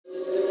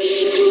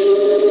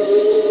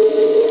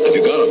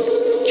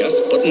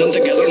putting them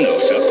together now,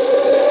 sir.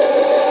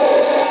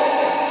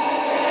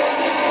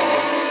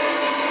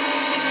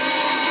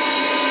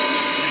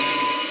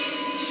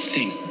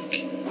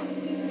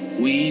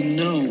 We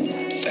know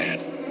that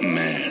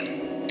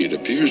man. It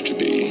appears to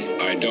be.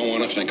 I don't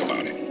want to think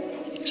about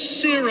it.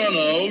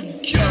 Cyrano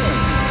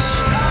Jones.